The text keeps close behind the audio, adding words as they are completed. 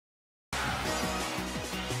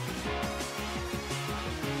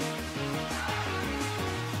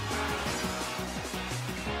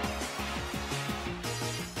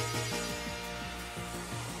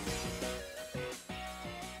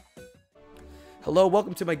Hello,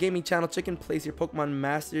 welcome to my gaming channel, Chicken Plays Your Pokemon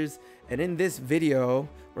Masters, and in this video,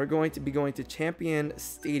 we're going to be going to Champion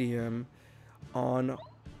Stadium on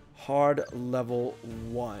Hard Level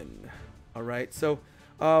 1. Alright, so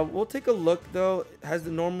we'll take a look though. Has the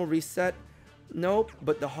normal reset? Nope,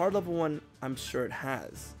 but the Hard Level 1, I'm sure it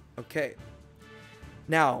has. Okay.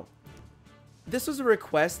 Now, this was a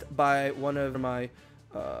request by one of my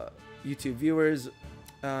YouTube viewers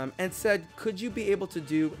and said, could you be able to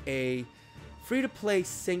do a free-to-play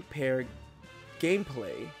sync pair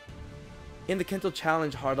gameplay in the Kanto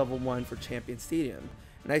Challenge Hard Level 1 for Champion Stadium?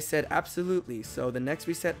 And I said absolutely. So the next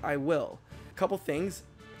reset I will. A couple things.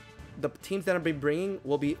 The teams that I'll be bringing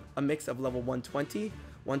will be a mix of level 120,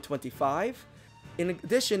 125. In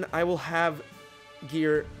addition, I will have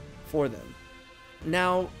gear for them.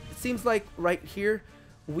 Now, it seems like right here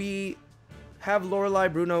we have Lorelei,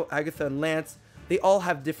 Bruno, Agatha, and Lance. They all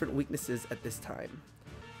have different weaknesses at this time.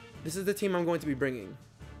 This is the team I'm going to be bringing.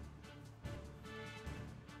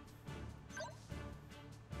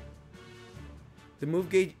 The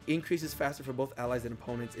move gauge increases faster for both allies and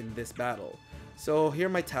opponents in this battle. So here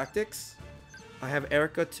are my tactics. I have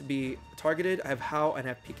Erica to be targeted. I have Hao and I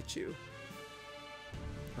have Pikachu.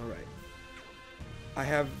 Alright. I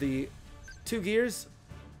have the 2 gears,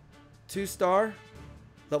 2 star,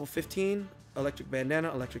 level 15, electric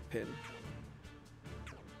bandana, electric pin.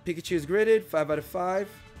 Pikachu is gridded, 5 out of 5.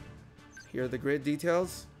 Here are the grid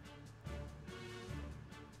details.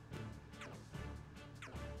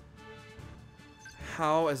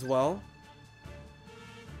 Hao as well.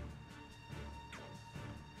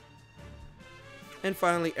 And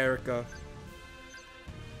finally, Erica.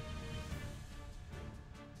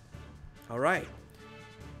 Alright.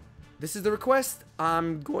 This is the request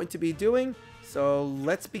I'm going to be doing, so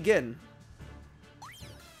let's begin.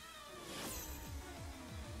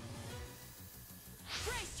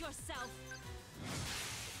 Brace yourself.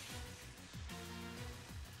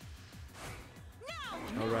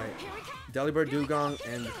 Now. Alright. Delibird, Dugong,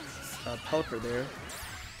 and Pelipper there.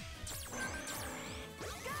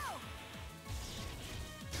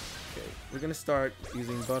 Okay, we're gonna start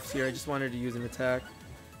using buffs here. I just wanted to use an attack.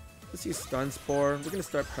 Let's use Stun Spore. We're gonna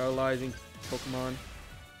start paralyzing Pokemon.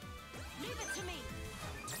 Leave it to me.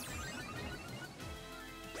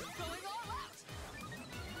 Going all out.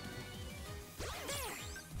 There.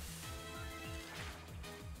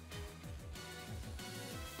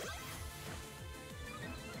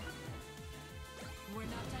 We're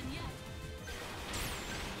not done yet.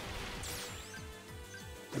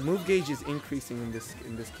 The move gauge is increasing in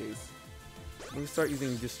this case. I'm gonna start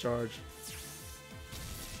using Discharge.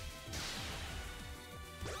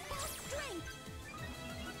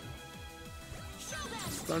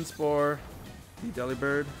 Stun Spore, the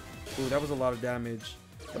Delibird. Ooh, that was a lot of damage.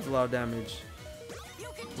 That was a lot of damage.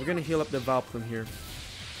 We're gonna heal up the Vileplume here.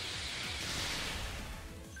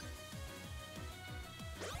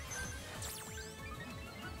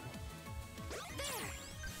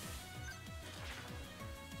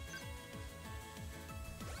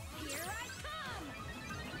 Here I come.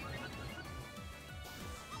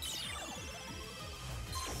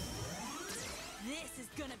 This is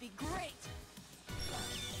gonna be great.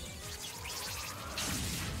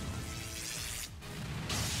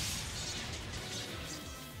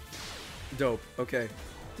 Dope. Okay.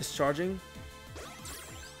 Discharging.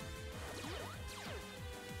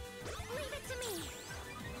 Leave it to me.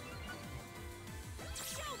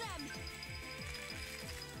 Show them.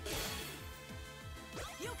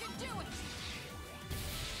 You can do it.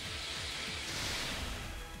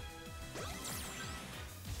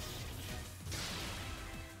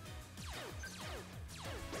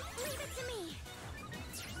 Leave it to me.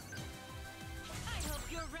 I hope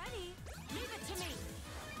you're ready. Leave it to me.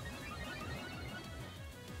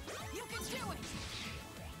 You can do it.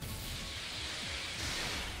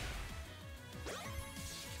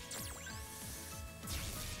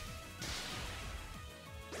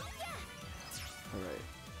 All right.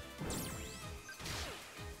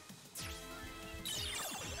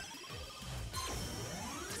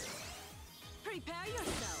 Prepare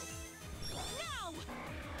yourself. Now.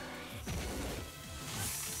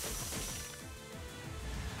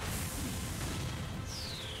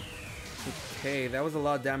 Okay, that was a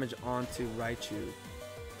lot of damage onto Raichu.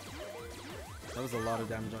 That was a lot of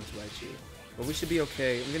damage onto Raichu. But we should be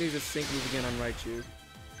okay. I'm gonna use a sync move again on Raichu.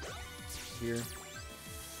 Here.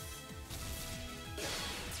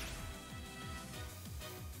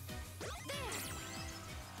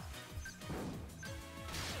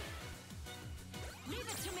 Leave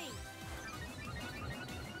it to me.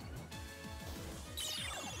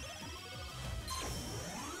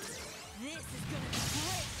 This is gonna be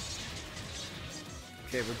great.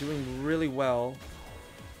 Okay, we're doing really well.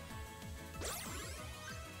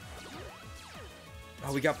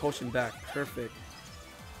 Oh, we got potion back. Perfect.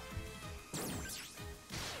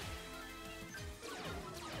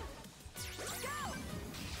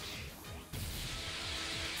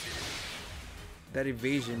 That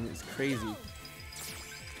evasion is crazy.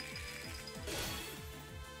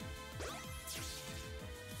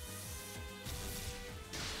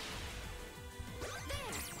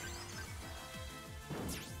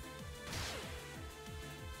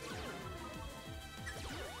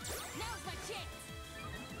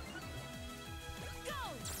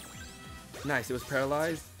 Nice, it was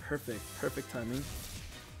paralyzed. Perfect, perfect timing.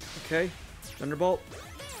 Okay, Thunderbolt.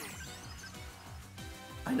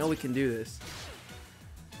 I know we can do this.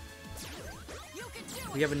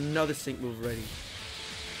 We have another sync move ready.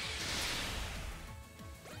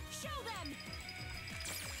 Show them.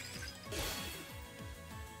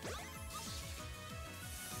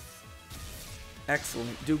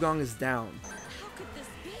 Excellent. Dugong is down. How could this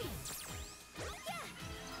be?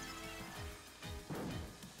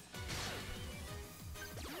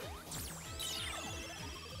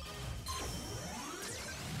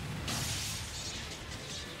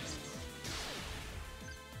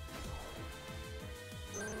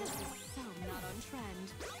 This is so not on trend.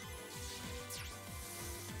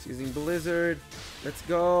 It's using Blizzard. Let's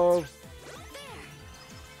go.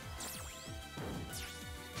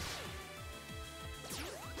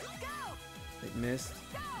 It missed.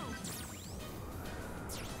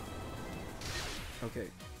 Okay.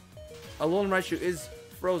 Alolan Raichu is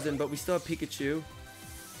frozen, but we still have Pikachu.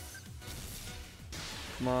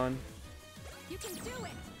 Come on. You can do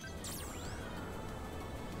it.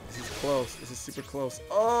 This is close. This is super close.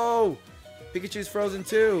 Oh! Pikachu's frozen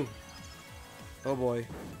too. Oh boy.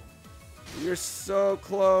 You're so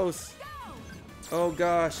close. Oh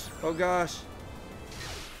gosh. Oh gosh.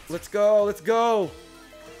 Let's go. Let's go.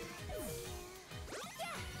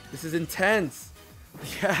 This is intense.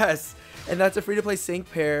 Yes. And that's a free-to-play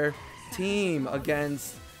sync pair team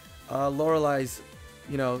against Lorelei's,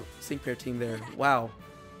 sync pair team there. Wow.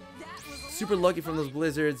 Super lucky from those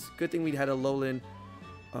blizzards. Good thing we had a Alolan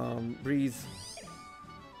breeze.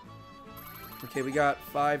 Okay, we got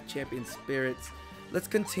 5 champion spirits. Let's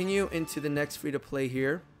continue into the next free-to-play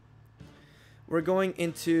here. We're going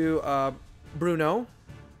into Bruno.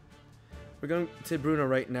 We're going to Bruno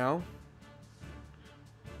right now.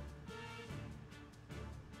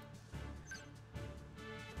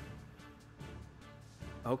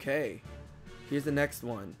 Okay, here's the next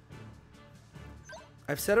one.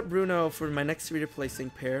 I've set up Bruno for my next free-to-play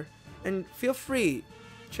sync pair, and feel free,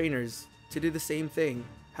 trainers, to do the same thing.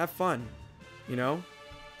 Have fun,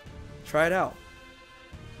 Try it out.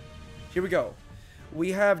 Here we go.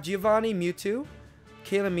 We have Giovanni Mewtwo,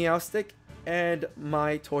 Kayla Meowstic, and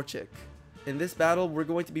my Torchic. In this battle, we're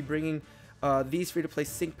going to be bringing these free-to-play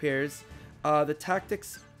sync pairs. The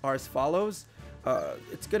tactics are as follows.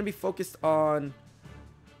 It's going to be focused on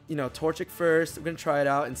Torchic first. We're going to try it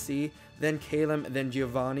out and see. Then Calem, and then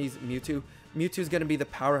Giovanni's Mewtwo. Mewtwo's going to be the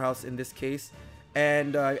powerhouse in this case.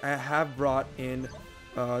 And I have brought in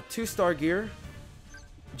 2-star gear.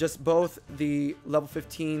 Just both the level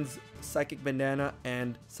 15's Psychic Bandana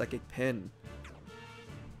and Psychic Pin.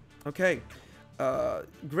 Okay.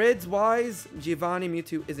 Grids wise, Giovanni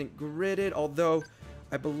Mewtwo isn't gridded, although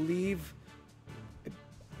I believe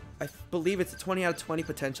it's a 20 out of 20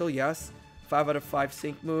 potential, yes. 5 out of 5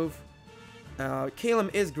 sync move.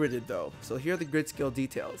 Calem is gridded though, so here are the grid skill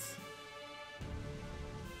details.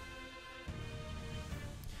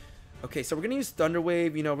 Okay, so we're gonna use Thunder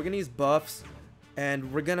Wave, we're gonna use buffs,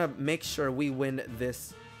 and we're gonna make sure we win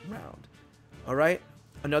this round. Alright,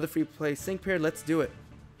 another free play sync pair, let's do it.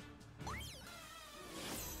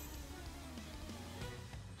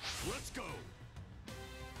 Let's go.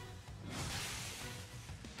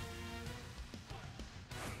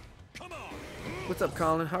 Come on. What's up,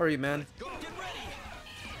 Colin? How are you, man? Go. Get ready.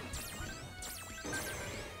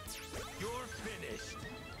 You're finished.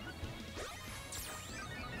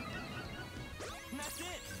 That's it.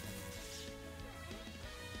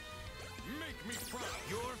 Make me proud.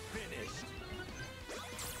 You're finished.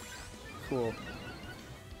 Cool.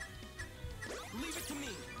 Leave it to me.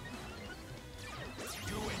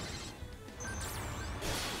 Do it.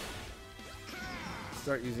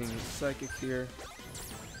 Start using Psychic here.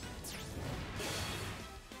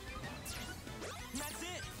 That's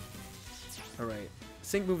it. Alright.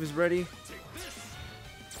 Sync move is ready. Take this.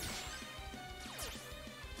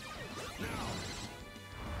 Now.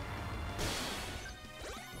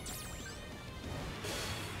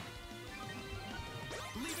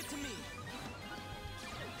 Leave it to me.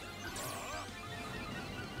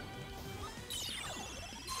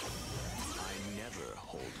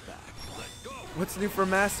 What's new for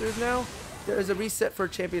Masters now? There is a reset for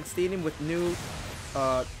Champion Stadium with new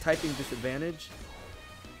typing disadvantage.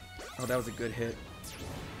 Oh, that was a good hit.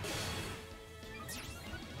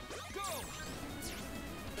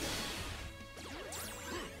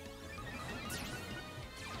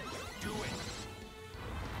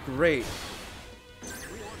 Great.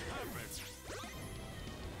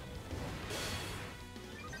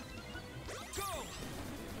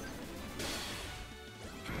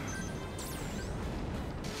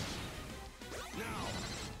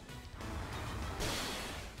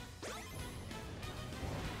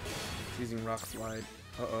 Using Rock Slide.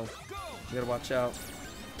 Uh-oh. You gotta watch out.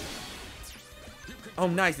 Oh,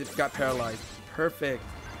 nice. It got paralyzed. Perfect.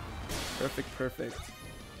 Perfect, perfect.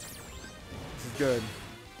 This is good.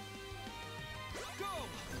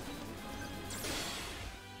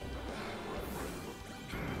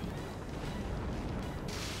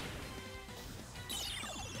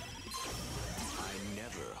 I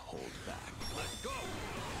never hold back. Let's go.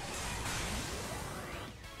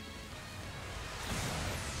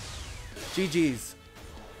 GG's.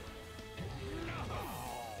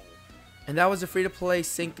 And that was a free-to-play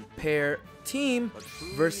sync pair team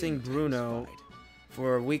versus Bruno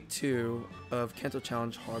for week 2 of Kanto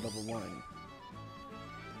Challenge Hard Level 1.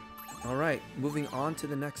 Alright, moving on to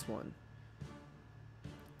the next one.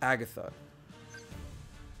 Agatha.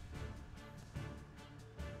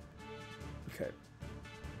 Okay.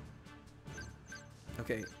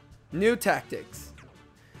 Okay. New tactics.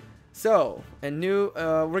 So, and new,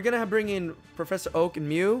 we're gonna bring in Professor Oak and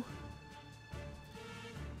Mew.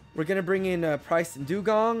 We're gonna bring in Price and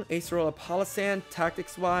Dugong, Acerola Palossand.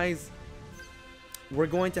 Tactics-wise, we're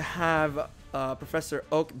going to have Professor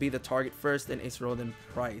Oak be the target first, then Acerola, then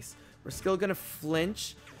Price. We're still gonna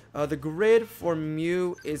flinch. The grid for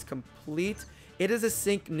Mew is complete. It is a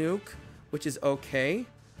sync nuke, which is okay.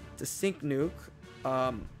 It's a sync nuke,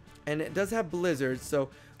 and it does have Blizzard, so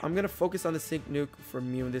I'm gonna focus on the sync nuke for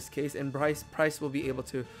Mew in this case, and Price will be able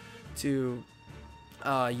to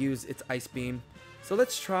use its Ice Beam. So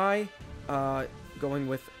let's try going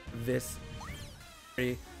with this.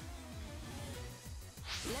 Let's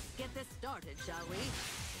get this started, shall we?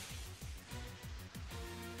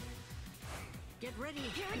 Get ready,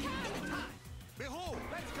 here it comes! Behold,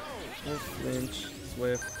 let's go. We'll flinch,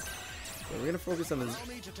 Swift. So we're gonna focus on this.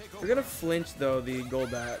 We're gonna flinch though the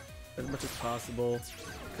Golbat as much as possible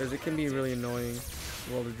because it can be really annoying.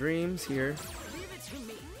 World of Dreams here. Leave it to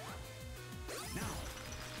me.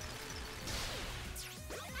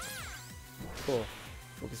 Cool.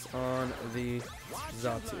 Focus on the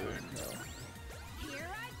Xatu. No. Here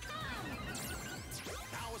I come!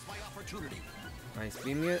 Now is my opportunity. Nice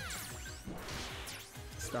beaming it.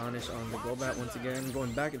 Astonish on the Golbat once again.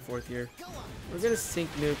 Going back and forth here. We're gonna sync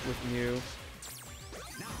nuke with Mew.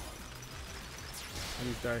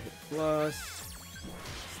 Use Dire Hit Plus.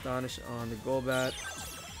 Astonish on the Golbat.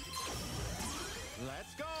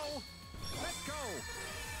 Let's go. Let's go.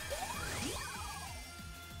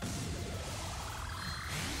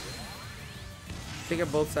 I think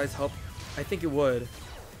if both sides help. I think it would.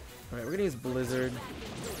 Alright, we're gonna use Blizzard.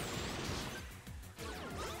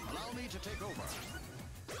 Allow me to take over.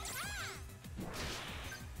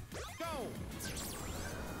 Go.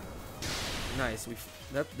 Nice.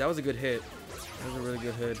 That was a good hit. That was a really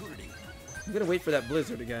good hit. I'm gonna wait for that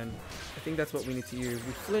Blizzard again. I think that's what we need to use.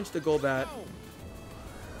 We flinch the Golbat.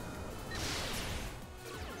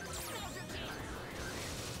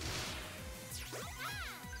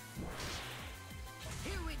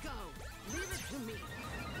 Here we go! Leave it to me!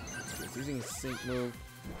 It's using a sync move.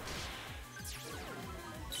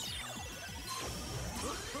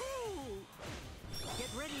 Get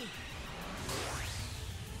ready!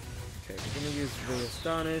 Okay, we're gonna use the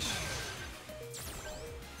Astonish.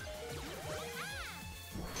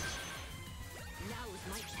 Now is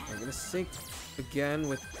my chance! We're gonna sync again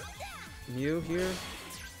with Mew here.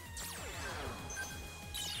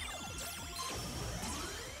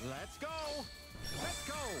 Let's go. Let's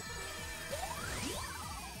go.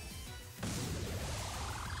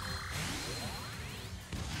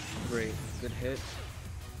 Great, good hit.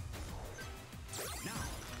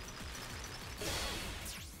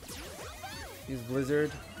 Use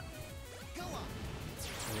Blizzard. Oh,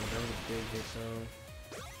 that was a big hit though.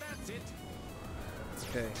 That's it.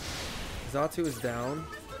 Okay. Xatu is down.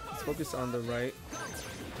 Let's focus on the right.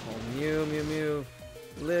 Oh, Mew, Mew, Mew.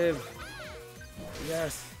 Live.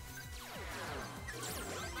 Yes.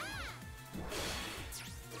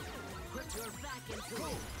 Put your back into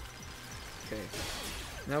it! Okay.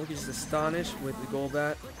 Now we can just Astonish with the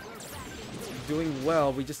Golbat. Doing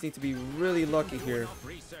well. We just need to be really lucky here.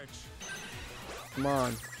 Research. Come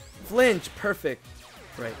on. Flinch. Perfect.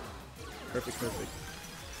 Right. Perfect, perfect.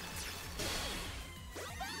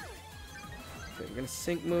 Okay, we're gonna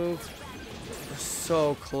sync move. We're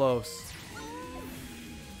so close.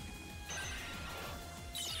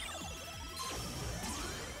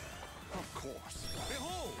 Of course.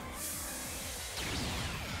 Behold.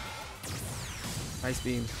 Ice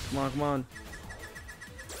beam. Come on, come on.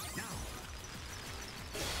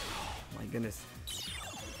 Oh my goodness.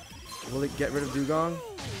 Will it get rid of Dugong?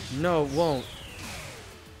 No, it won't.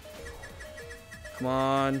 Come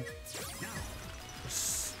on.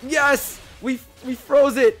 Yes! We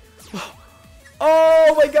froze it!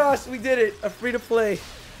 Oh my gosh, we did it! A free to play.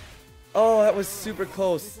 Oh, that was super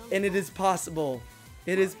close. And it is possible.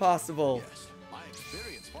 It is possible. Yes, my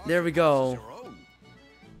experience far There we go. surpasses your own.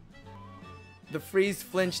 The freeze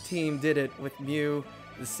flinch team did it with Mew,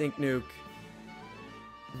 the sync nuke.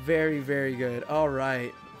 Very, very good.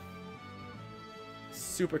 Alright.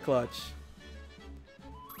 Super clutch.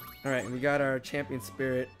 Alright, and we got our champion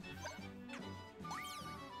spirit.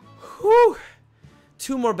 Whew!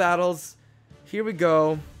 2 more battles. Here we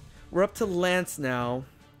go. We're up to Lance now.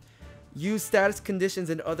 Use status conditions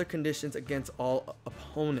and other conditions against all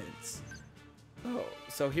opponents. Oh,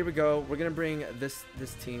 so here we go. We're gonna bring this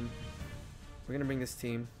team. We're gonna bring this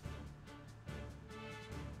team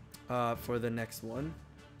for the next one.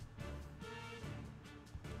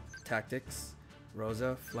 Tactics,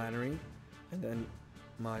 Rosa, Flannery, and then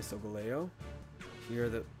my Solgaleo. Here are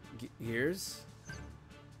the gears.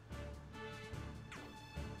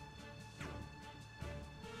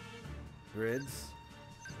 Grids.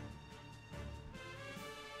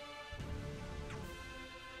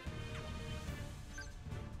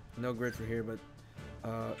 No grid for here, but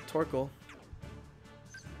Torkoal.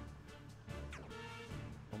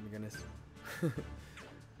 Oh my goodness.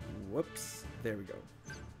 Whoops. There we go.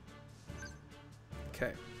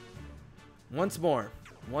 Okay. Once more.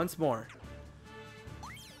 Once more.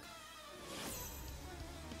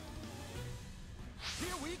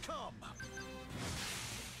 Here we come.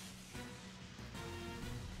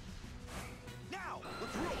 Now,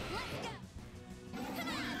 let's roll.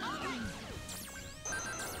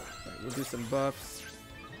 Alright, we'll do some buffs.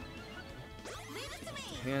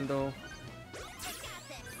 Handle.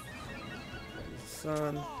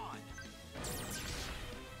 Sun. Come on.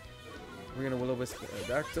 We're gonna Will-O-Wisp the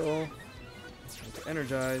Aerodactyl. To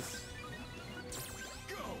energize.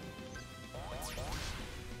 Go.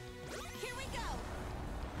 Here we go.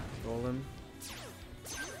 Golem.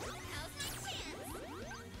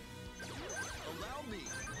 Allow me.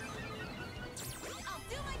 I'll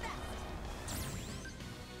do my best.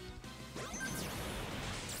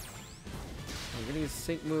 I'm gonna use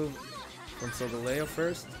sync move from Solgaleo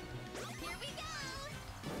first. Here we go.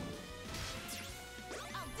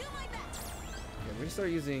 I'll do my best. Okay, we're gonna start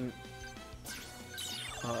using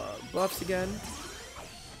buffs again.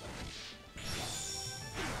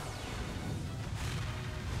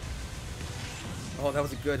 Oh, that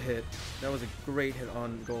was a good hit. That was a great hit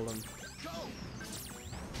on Golem. Go.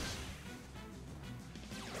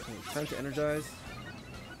 Okay, time to energize.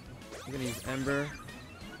 I'm gonna use Ember.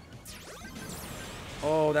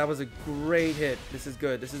 Oh, that was a great hit. This is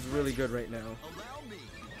good. This is really good right now. Allow me.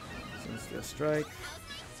 Steel Strike.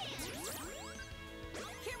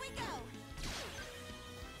 Here we go.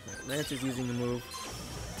 Right, Lance is using the move.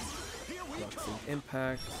 Here we Boxing come.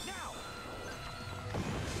 Impact. Now.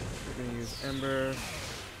 We're gonna use Ember.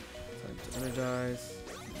 Time to energize.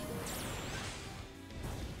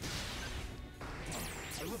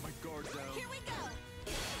 I let my guard down. Here we go.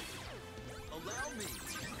 Allow me.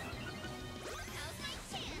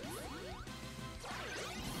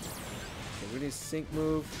 Okay, we need sync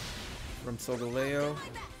move from Solgaleo.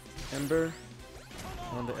 Ember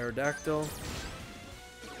on the Aerodactyl.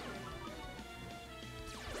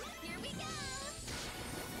 Here we go.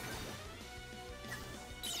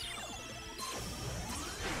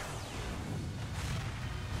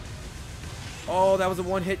 Oh, that was a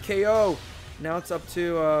one-hit KO. Now it's up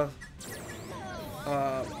to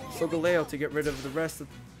Solgaleo to get rid of the rest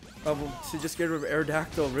to just get rid of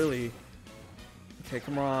Aerodactyl, really. Okay,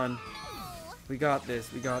 come on. We got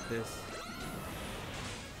this. We got this.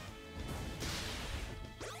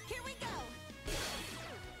 Here we go.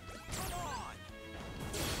 Come on.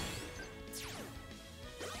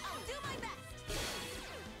 I'll do my best.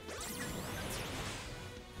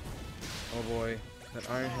 Oh boy, that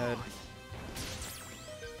Iron Head.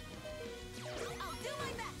 I'll do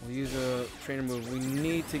my best. We'll use a trainer move. We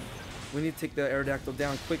need to take the Aerodactyl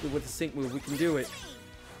down quickly with the sync move. We can do it.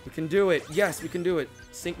 We can do it. Yes, we can do it.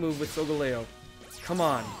 Sync move with Solgaleo. Come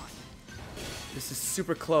on. This is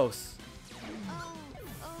super close. Oh,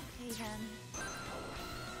 can.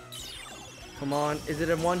 Come on. Is it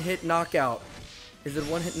a one-hit knockout? Is it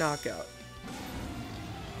a one-hit knockout?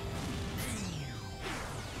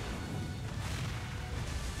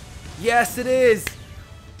 Yes, it is.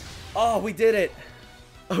 Oh, we did it.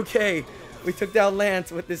 Okay. We took down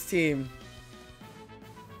Lance with this team.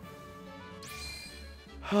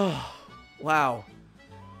 Wow.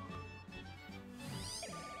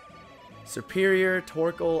 Superior,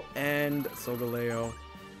 Torkoal, and Solgaleo.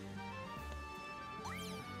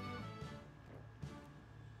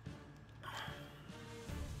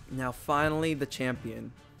 Now, finally, the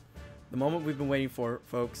champion. The moment we've been waiting for,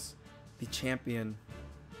 folks. The champion.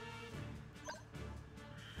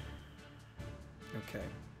 Okay.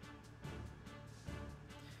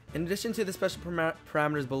 In addition to the special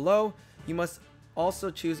parameters below, you must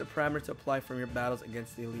also choose a parameter to apply from your battles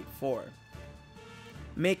against the Elite Four.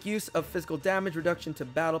 Make use of physical damage reduction to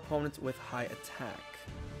battle opponents with high attack.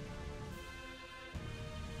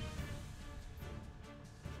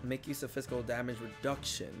 Make use of physical damage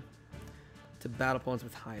reduction to battle opponents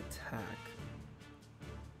with high attack.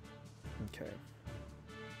 Okay.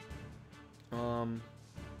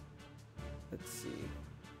 Let's see.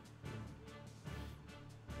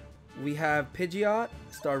 We have Pidgeot,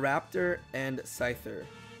 Staraptor, and Scyther.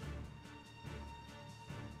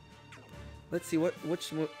 Let's see which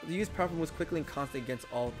the use power moves quickly and constantly against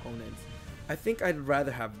all opponents. I think I'd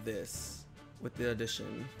rather have this with the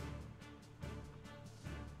addition.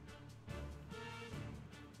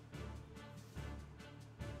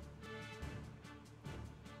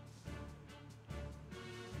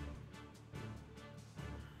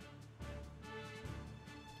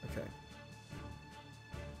 Okay.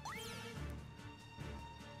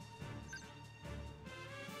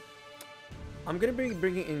 I'm gonna be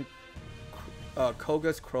bringing in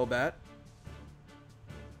Koga's Crobat.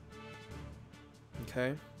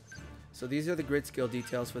 Okay. So these are the grid skill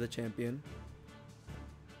details for the champion.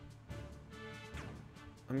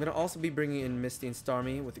 I'm gonna also be bringing in Misty and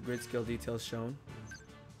Starmie with the grid skill details shown.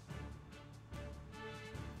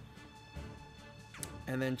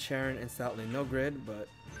 And then Charen and Stoutland, no grid, but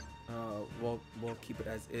we'll keep it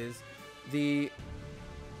as is.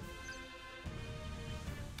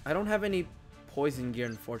 I don't have any poison gear,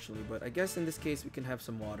 unfortunately, but I guess in this case we can have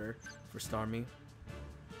some water for Starmie.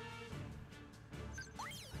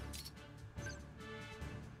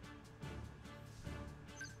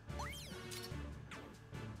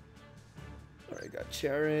 Alright, got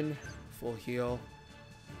Charen, full heal.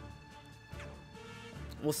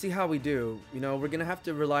 We'll see how we do. You know, we're gonna have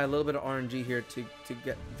to rely a little bit of RNG here to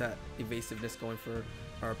get that evasiveness going for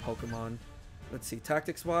our Pokemon. Let's see,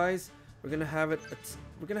 tactics wise, we're gonna have it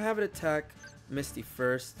attack Misty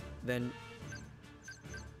first, then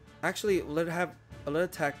actually let it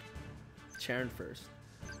attack Charen first,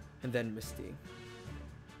 and then Misty.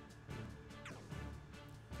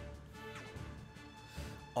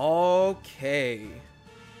 Okay,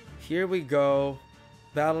 here we go.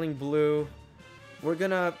 Battling Blue. We're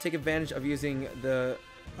gonna take advantage of using the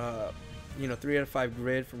 3 out of 5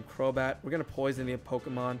 grid from Crobat. We're gonna poison the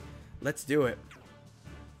Pokemon. Let's do it.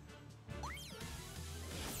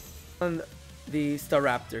 On the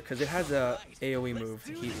Staraptor, because it has a AoE move,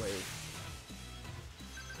 Heat Wave.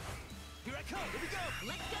 Here I come. Here we go.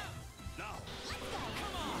 Let's go. Now. Come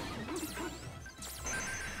on.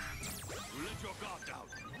 Let your guard down.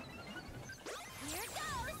 Here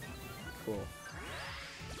goes. Cool.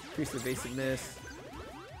 Increase evasiveness.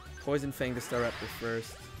 Poison Fang the Staraptor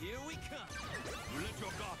first. Here we come. Let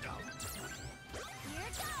your guard down.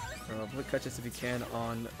 Here goes. Put Catches if you can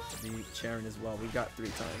on the Charen as well. We got 3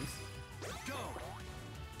 times. Go.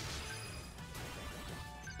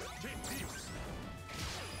 Take this.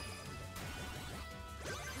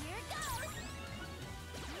 Here goes.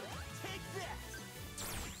 Take that.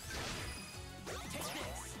 Take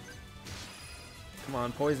this. Come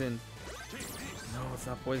on, poison. Take this. No, it's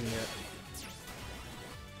not poison yet.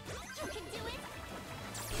 You can do it.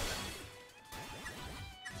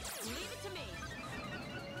 Leave it to me.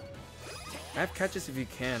 I have Catches if you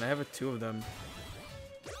can. I have 2 of them.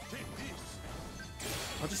 Take this.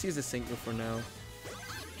 I'll just use the Sync move for now.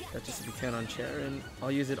 Catches if you can on Charen.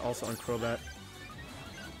 I'll use it also on Crobat.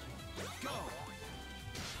 Go.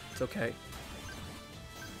 It's okay.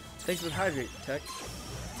 Thanks for the hydrate, Tech.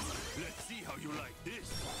 Let's see how you like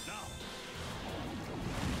this. Now.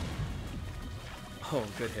 Oh,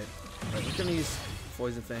 good hit. Alright, we're gonna use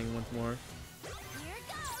Poison Fang once more. Here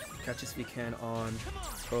goes. Catches if you can on Come on.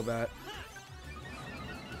 Crobat.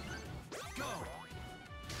 Go.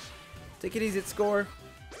 Take it easy, it's score.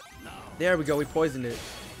 Now. There we go, we poisoned it.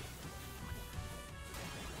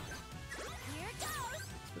 Here goes.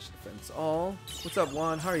 Special defense That's all. What's up,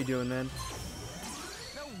 Juan? How are you doing, man?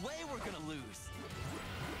 No way we're gonna lose.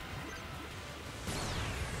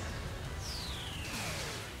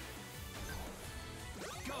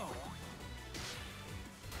 Go.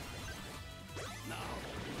 Now.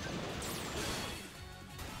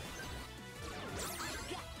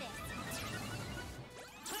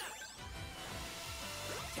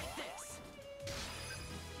 Take this.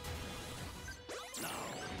 Now.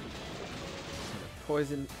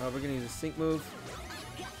 Poison. We're gonna use a sync move.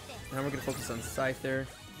 Now we're gonna focus on Scyther.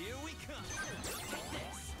 Here we come. Take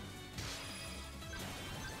this.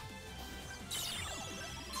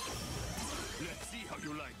 Let's see how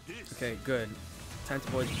you like this. Okay, good. Time to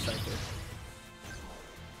poison Scyther.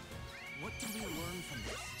 What did we learn from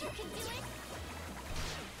this? You can do it.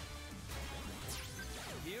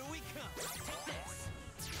 Here we come. Take this.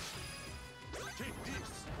 Take this.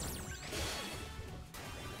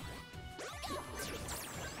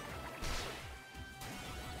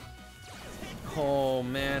 Oh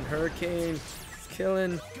man, Hurricane. It's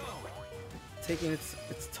killing. Go. Taking its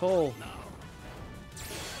toll. Now.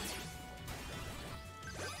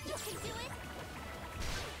 You can do it.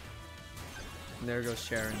 And there goes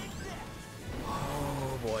Sharon.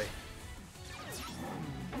 Oh boy.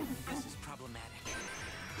 This is problematic.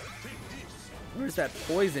 Take this. Where's that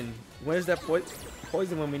poison? Where's that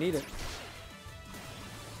poison when we need it?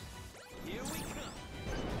 Here we come.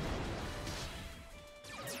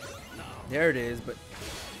 There it is, but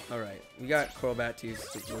alright. We got Crobat to use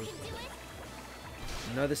sync move.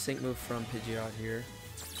 Another sync move from Pidgeot here.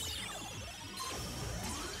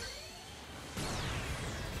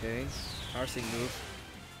 Okay. Our sync move.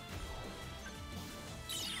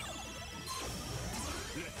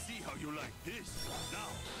 Let's see how you like this. Now.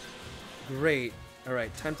 Great.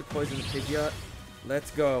 Alright, time to poison the Pidgeot.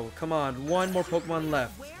 Let's go. Come on, one more Pokemon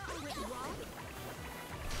left. Where I went wrong?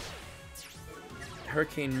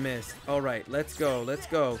 Hurricane missed. Alright, let's go. Let's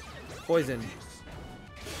go. Poison. You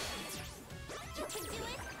can do it.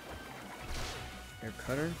 Air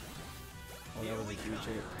Cutter. Oh, that was a huge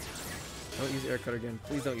hit. Don't use Air Cutter again.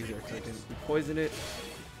 Please don't use Air Cutter again. We poison it.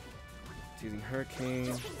 It's using Hurricane.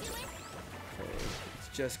 Okay, it's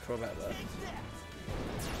just Crobat left.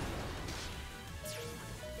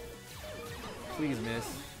 Please miss.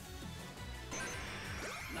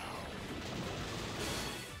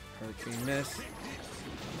 Hurricane miss.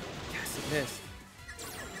 Yes, it missed.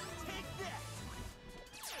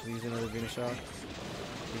 We use another Venoshock.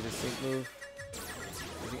 Use a sync move.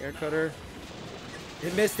 Using Air Cutter.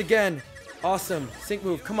 It missed again. Awesome. Sync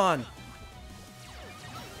move. Come on.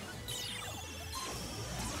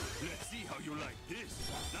 Let's see how you like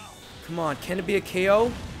this. Now. Come on. Can it be a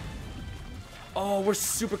KO? Oh, we're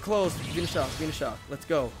super close. Venoshock. Venoshock. Let's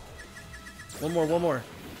go. One more. One more.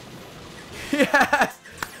 Yes.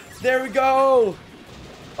 There we go.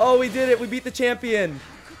 Oh, we did it. We beat the champion.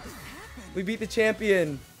 We beat the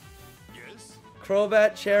champion. Yes.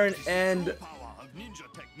 Crobat, Sharon, and Power of ninja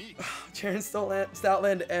technique. Sharon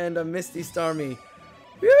Stoutland and Misty Starmie.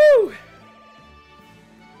 Woo!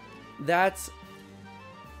 That's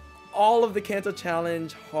all of the Kanto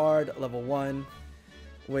Challenge Hard Level 1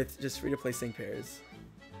 with just free-to-play sync pairs.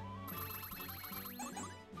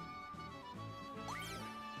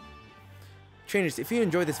 Trainers, if you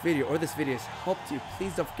enjoyed this video or this video has helped you,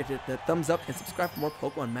 please don't forget to hit the thumbs up and subscribe for more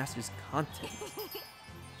Pokemon Masters content.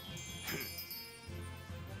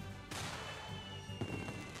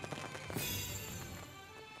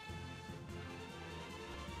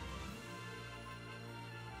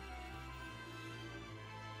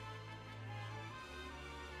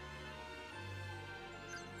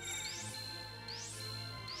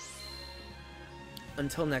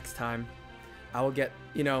 Until next time, I will get,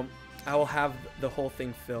 I will have the whole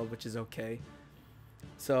thing filled, which is okay.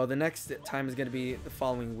 So the next time is going to be the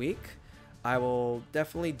following week. I will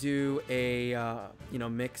definitely do a,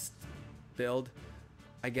 mixed build,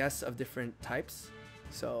 I guess, of different types.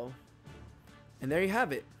 So, and there you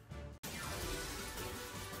have it.